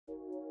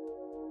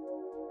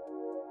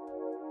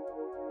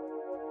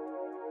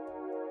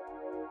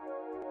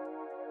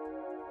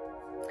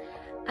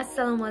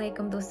السلام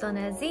علیکم دوستان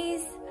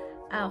عزیز،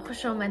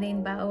 خوش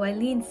آمدین به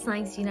اولین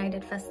ساینس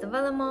یونایتد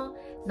فستیوال ما.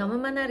 نام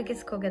من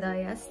نرگس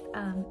کوگدای است.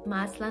 من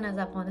اصلا از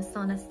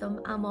افغانستان هستم،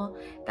 اما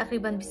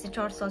تقریبا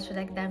 24 سال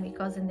شده که در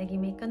امریکا زندگی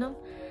میکنم.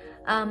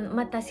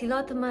 من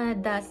تحصیلات ما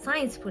در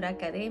ساینس پورا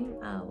کردم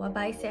و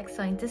باعث یک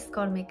ساینتیست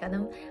کار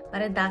میکنم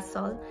برای 10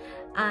 سال.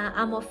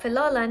 اما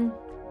فعلا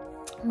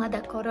ما در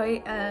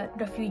کارهای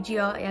رفیوجی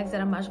ها یک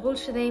ذره مشغول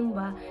شدیم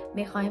و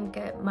میخواهیم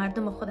که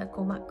مردم خود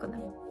کمک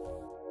کنیم.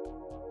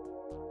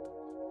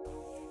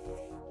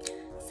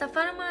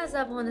 سفر ما از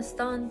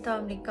افغانستان تا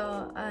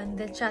امریکا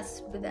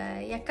دلچسب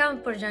بوده، یکم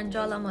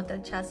پرجنجال اما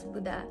دلچسب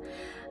بوده.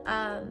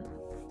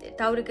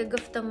 طوری که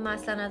گفتم من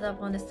اصلا از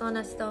افغانستان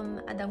هستم،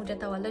 در اونجا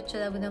تولد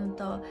شده بودم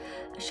تا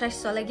 6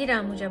 سالگی را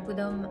اونجا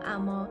بودم،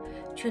 اما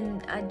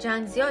چون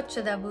جنگ زیاد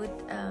شده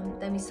بود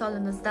در سال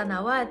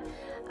 1990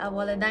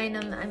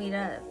 والدینم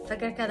امیره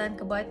فکر کردن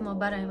که باید ما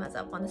برایم از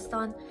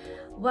افغانستان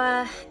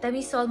و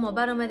در سال ما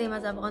برآمدیم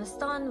از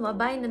افغانستان و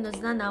بین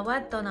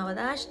 1990 تا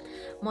 98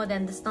 ما در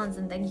هندوستان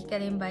زندگی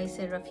کردیم باعث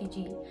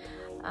رفیجی.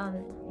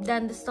 در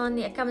هندوستان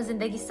یکم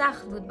زندگی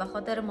سخت بود به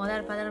خاطر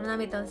مادر پدرم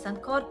نمیتونستن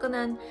کار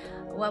کنن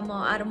و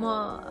ما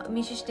ارما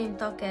میششتیم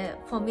تا که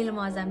فامیل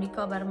ما از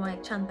امریکا بر ما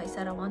یک چند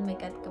پیسه روان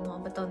میکرد که ما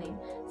بتونیم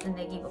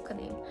زندگی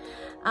بکنیم.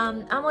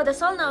 اما در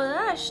سال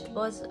 98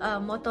 باز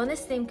ما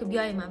تونستیم که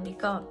بیایم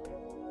امریکا.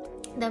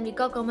 در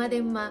امریکا که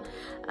آمدیم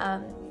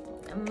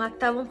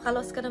مکتبم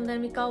خلاص کردم در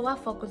امریکا و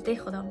فاکولته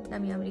خودم در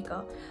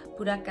امریکا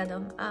پورا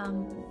کردم.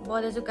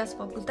 بعد از از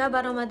فاکولته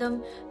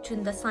برآمدم چون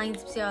در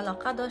ساینس بسیار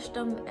علاقه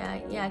داشتم،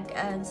 یک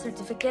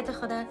سرتیفیکیت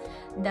خود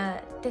در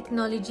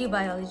تکنولوژی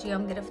بیولوژی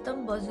هم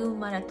گرفتم. بازو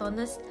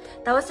مرتونست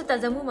توسط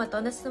از امو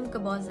تونستم که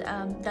باز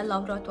در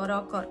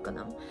لابراتوارها کار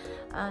کنم.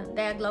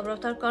 در یک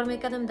لابراتوار کار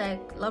میکردم، در یک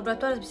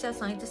لابراتوار بسیار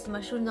ساینتیست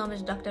مشهور نامش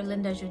دکتر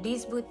لیندا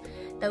جودیز بود.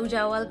 در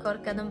اونجا اول کار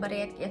کردم برای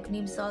یک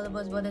نیم سال.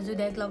 باز بعد از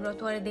در یک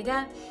لابراتوار دیگه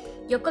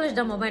یا کلش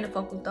در مابین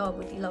فاکولته ها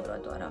بود این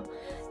لابراتوارها.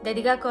 در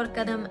دیگه کار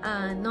کردم،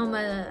 نام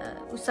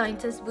او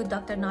ساینتیست بود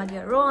دکتر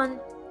نادیا روان.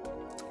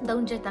 در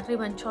اونجا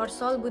تقریبا 4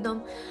 سال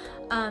بودم.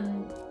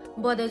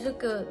 بعد از او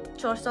که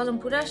 4 سالم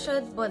پوره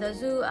شد، بعد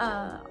از او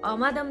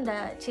آمدم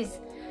در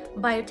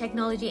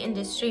بایوتکنولوژی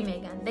اندستری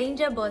میگن. در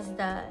اینجا باز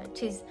در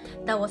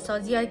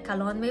دواسازی های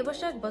کلان می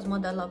باشه، باز ما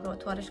در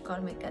لابراتوارش کار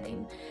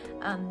میکردیم.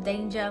 در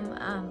اینجا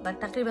با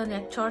تقریبا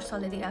 4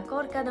 سال دیگه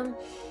کار کردم.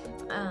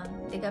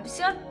 دیگه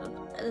بسیار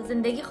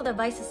زندگی خود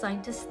باعث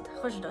ساینتیست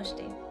خوش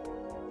داشتیم.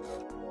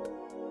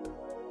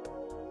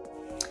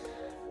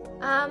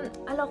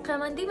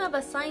 علاقه‌مندی ما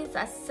به ساینس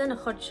از سن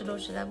خود شروع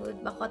شده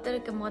بود، به خاطر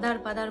که مادر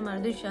پدر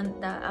مردوشان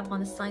در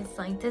افغانستان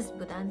ساینتیست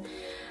بودن.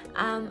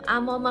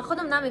 اما من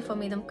خودم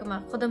نمیفهمیدم که من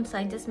خودم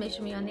ساینتیست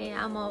میشم یا نه.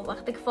 اما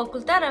وقتی که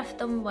فاکولته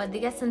رفتم و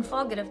دیگه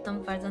صنفا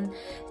گرفتم، فرضاً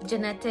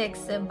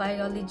ژنتیکس،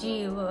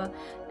 بیولوژی و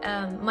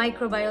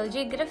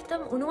مایکروبیولوژی گرفتم،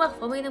 اون وقت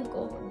فهمیدم که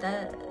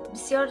در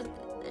بسیار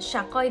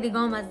شقای دیگه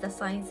هم از در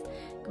ساینس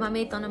که من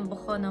میتونم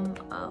بخونم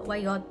و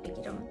یاد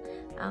بگیرم.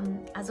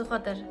 از او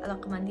خاطر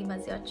علاقه‌مندی من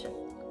زیاد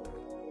شد.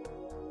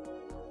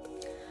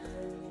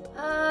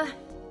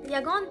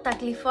 یگان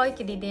تکلیف هایی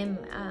که دیدیم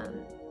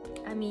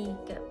امی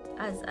که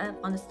از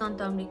افغانستان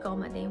تا امریکا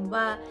آمدیم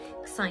و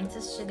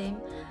ساینتیست شدیم،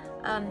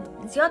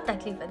 زیاد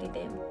تکلیف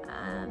دیدیم.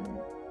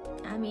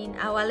 همین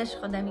اولش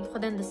خود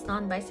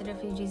هندوستان باعث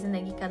رفیوجی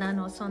زندگی کردن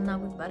آسان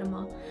نبود بر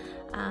ما،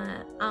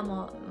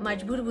 اما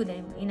مجبور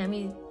بودیم. این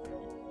همی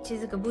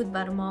چیزی که بود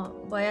بر ما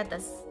باید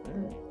از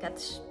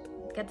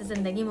کت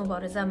زندگی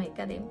مبارزه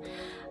میکردیم.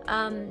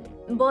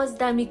 باز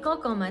در امریکا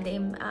که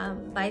آمدیم،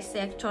 باعث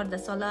 14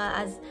 ساله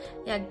از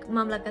یک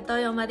مملکت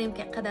های آمدیم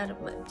که قدر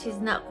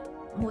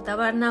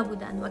معتبر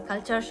نبودن و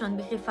کلچرشان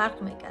بخی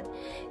فرق میکرد.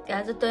 که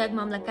از تو یک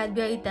مملکت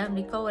بیایید در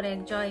امریکا و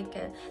یک جایی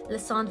که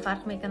لسان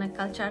فرق میکنه،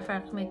 کلچر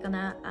فرق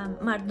میکنه،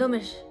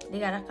 مردمش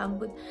دیگر رقم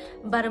بود.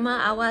 برای ما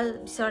اول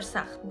بسیار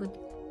سخت بود.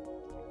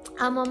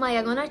 اما ما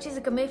یگانه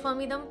چیزی که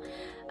میفهمیدم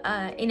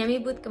اینمی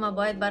بود که ما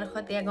باید برای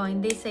خود یک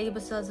آینده صحیح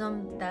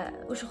بسازم، در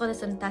اوش خود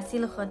سن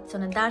تحصیل خود،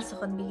 سن درس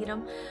خود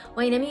بگیرم و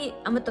اینمی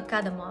اما تو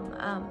کدم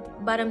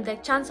برام در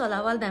چند سال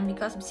اول در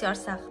امریکا بسیار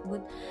سخت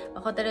بود به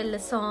خاطر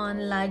لسان،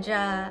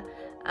 لهجه،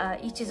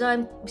 این چیزا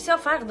بسیار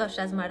فرق داشت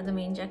از مردم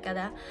اینجا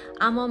کده.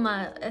 اما ما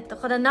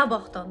خود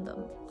نباختاندم،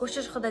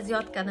 کوشش خود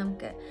زیاد کردم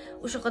که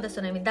اوش خود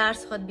سن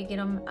درس خود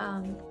بگیرم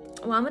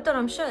و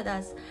همینطور شد.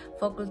 از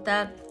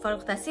فاکولته فارغ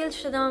التحصیل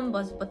شدم،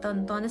 باز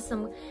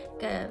تونستم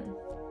که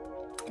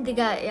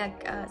دیگه یک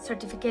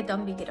سرتیفیکیت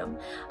هم بگیرم.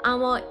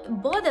 اما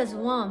بعد از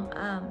وام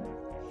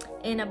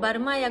این بر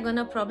ما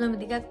یگانه پرابلم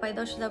دیگه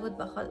پیدا شده بود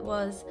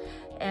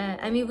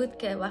امی بود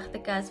که وقتی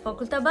که از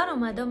فاکولته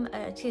برآمدم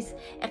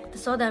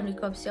اقتصاد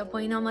امریکا بسیار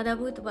پایین آمده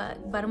بود و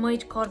بر ما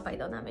هیچ کار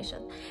پیدا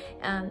نمیشد.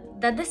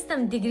 در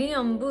دستم دیگری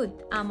هم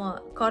بود اما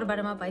کار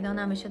بر ما پیدا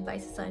نمیشد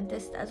باعث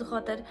ساینتیست. از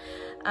خاطر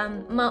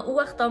ما او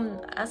وقت هم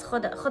از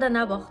خود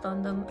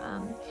نباختاندم،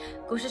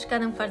 کوشش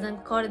کردم فرضاً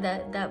کار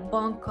در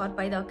بانک کار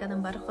پیدا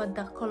کردم، برای خود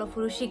در کالا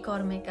فروشی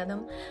کار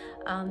میکردم.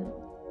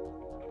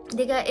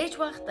 دیگه هیچ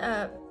وقت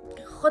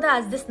خود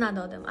از دست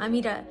ندادم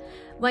امیره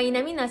و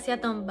اینمی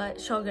نصیحتم به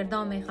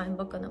شاگردان میخوایم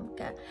بکنم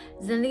که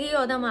زندگی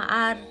آدم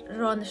هر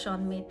را نشان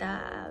میده،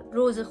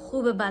 روز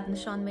خوب بد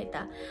نشان میده،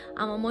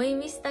 اما مهم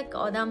است که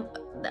آدم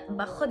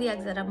به خود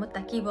یک ذره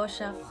متکی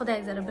باشه، خود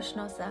یک ذره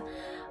بشناسه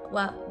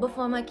و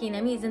بفهمه که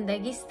اینمی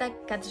زندگی است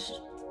که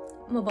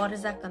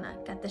مبارزه کنه،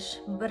 که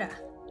بره.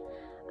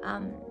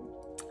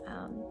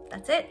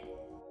 That's it.